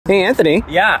Hey, Anthony.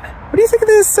 Yeah. What do you think of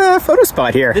this photo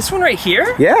spot here? This one right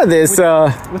here? Yeah, this...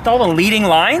 With all the leading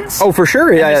lines? Oh, for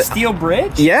sure. And the steel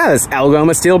bridge? Yeah, this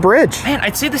Algoma steel bridge. Man,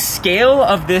 I'd say the scale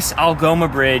of this Algoma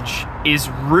bridge is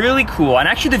really cool. And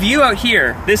actually the view out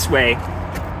here, this way,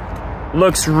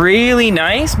 looks really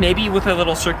nice. Maybe with a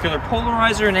little circular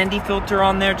polarizer and ND filter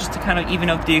on there just to kind of even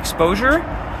out the exposure.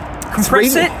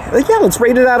 Compress it. Yeah, let's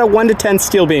rate it out of 1 to 10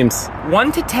 steel beams.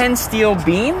 1 to 10 steel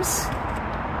beams?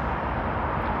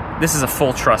 This is a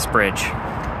full truss bridge.